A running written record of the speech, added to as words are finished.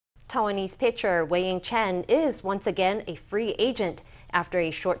Taiwanese pitcher Wei-yin Chen is once again a free agent after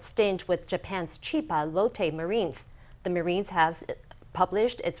a short stint with Japan's Chiba Lotte Marines. The Marines has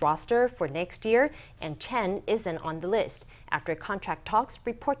published its roster for next year, and Chen isn't on the list after contract talks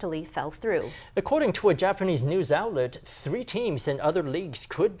reportedly fell through. According to a Japanese news outlet, 3 teams in other leagues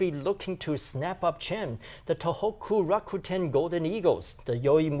could be looking to snap up Chen: the Tohoku Rakuten Golden Eagles, the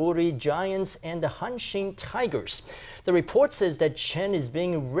Yoimuri Giants, and the Hanshin Tigers. The report says that Chen is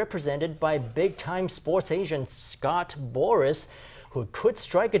being represented by big-time sports agent Scott Boras, who could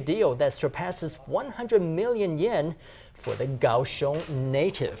strike a deal that surpasses 100 million yen for the Kaohsiung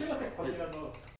native.